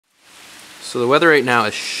So the weather right now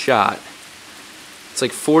is shot. It's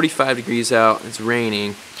like 45 degrees out. It's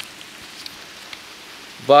raining.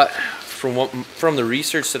 But from the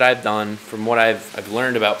research that I've done, from what I've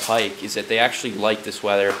learned about pike, is that they actually like this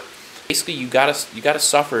weather. Basically, you gotta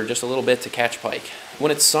suffer just a little bit to catch pike.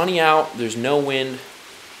 When it's sunny out, there's no wind,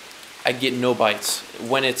 I get no bites.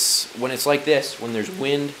 When it's like this, when there's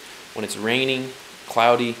wind, when it's raining,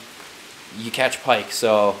 cloudy, you catch pike.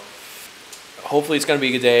 So hopefully it's gonna be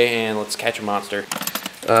a good day, and let's catch a monster.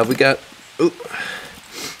 We got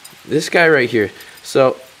this guy right here.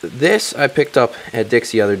 So this I picked up at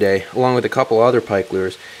Dick's the other day, along with a couple other pike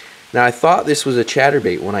lures. Now I thought this was a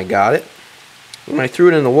chatterbait when I got it. When I threw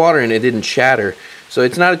it in the water and it didn't chatter. So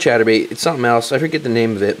it's not a chatterbait, it's something else. I forget the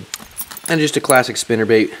name of it. And just a classic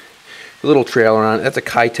spinnerbait. A little trailer on it. That's a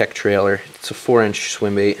Kitech trailer. It's a 4-inch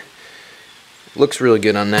swim bait. Looks really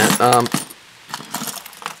good on that.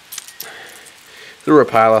 Threw a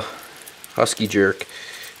Rapala Husky jerk.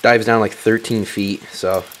 Dives down like 13 feet.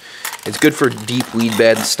 So it's good for deep weed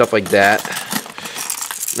beds, stuff like that.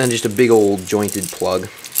 And just a big old jointed plug.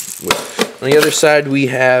 On the other side we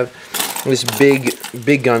have this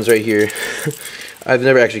big guns right here. I've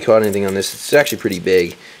never actually caught anything on this. It's actually pretty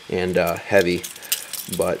big and heavy,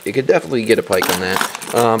 but it could definitely get a pike on that.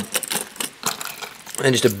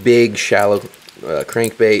 And just a big shallow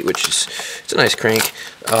crankbait, which is, it's a nice crank.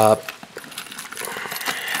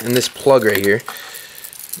 And this plug right here,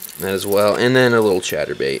 that as well, and then a little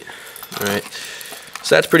chatterbait. All right,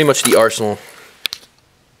 so that's pretty much the arsenal.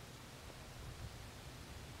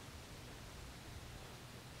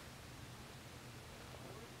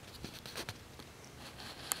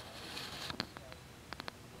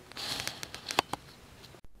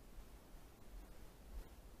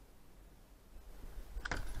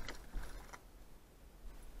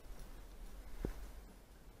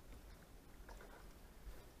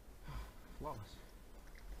 Flawless.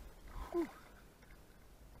 Whew.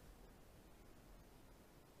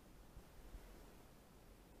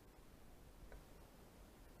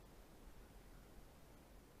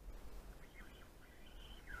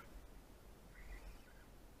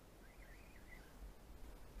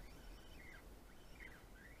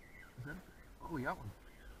 Is that? Oh, we got one.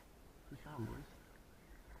 Good shot, boys.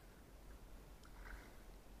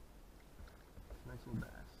 Nice little bass.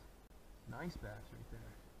 Nice bass right there.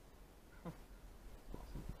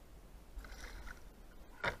 Awesome.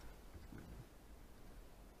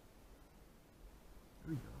 There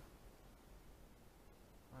we go.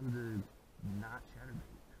 On the not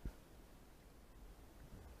chatterbait.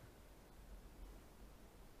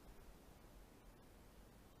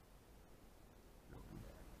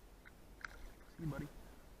 See, buddy. I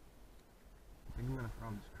think I'm gonna throw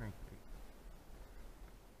on this crankbait.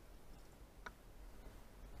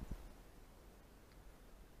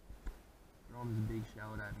 Throw on this big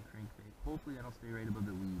shallow diving crankbait. Hopefully that'll stay right above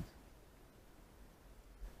the weeds.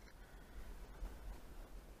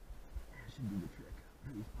 That should do the trick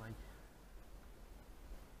for these pike.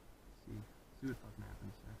 See what fucking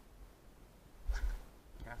happens there.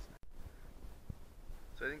 Cast net.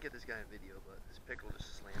 So I didn't get this guy in video, but this pickerel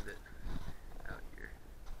just slammed it out here.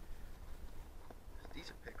 It's a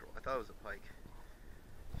decent pickerel. I thought it was a pike.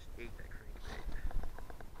 Just ate that crankbait.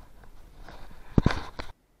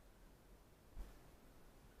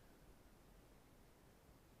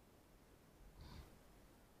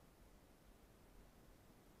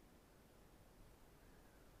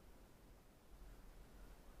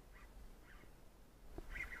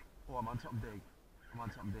 Oh, I'm on something big. I'm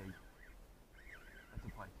on something big. That's a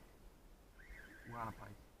pike. We're on a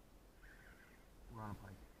pike. We're on a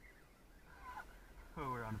pike.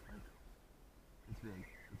 Oh, we're on a pike. It's big.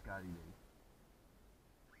 It's gotta be big.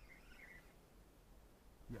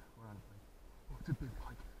 Yeah, we're on a pike. Oh, it's a big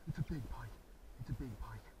pike. It's a big pike. It's a big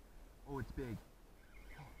pike. Oh, it's big.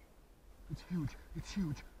 Oh, it's huge. It's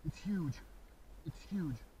huge. It's huge. It's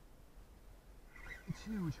huge. It's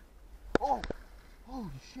huge. Oh!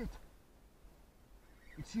 Holy shit!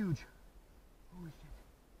 It's huge. Holy shit.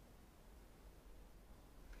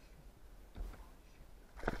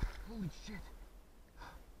 Holy shit.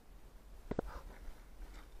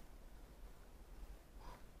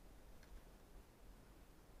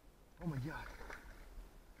 Oh my god.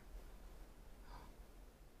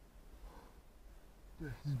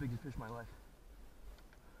 Dude, this is the biggest fish of my life.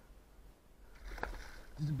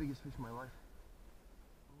 This is the biggest fish of my life.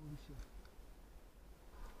 Holy shit.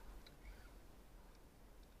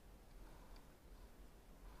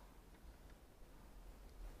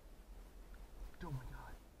 Oh my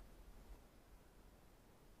god.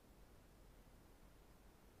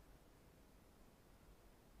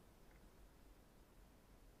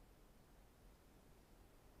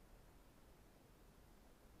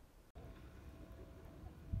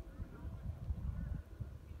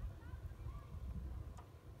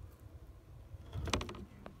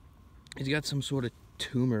 He's got some sort of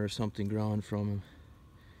tumor or something growing from him.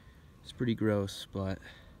 It's pretty gross, but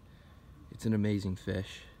it's an amazing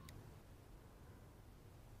fish.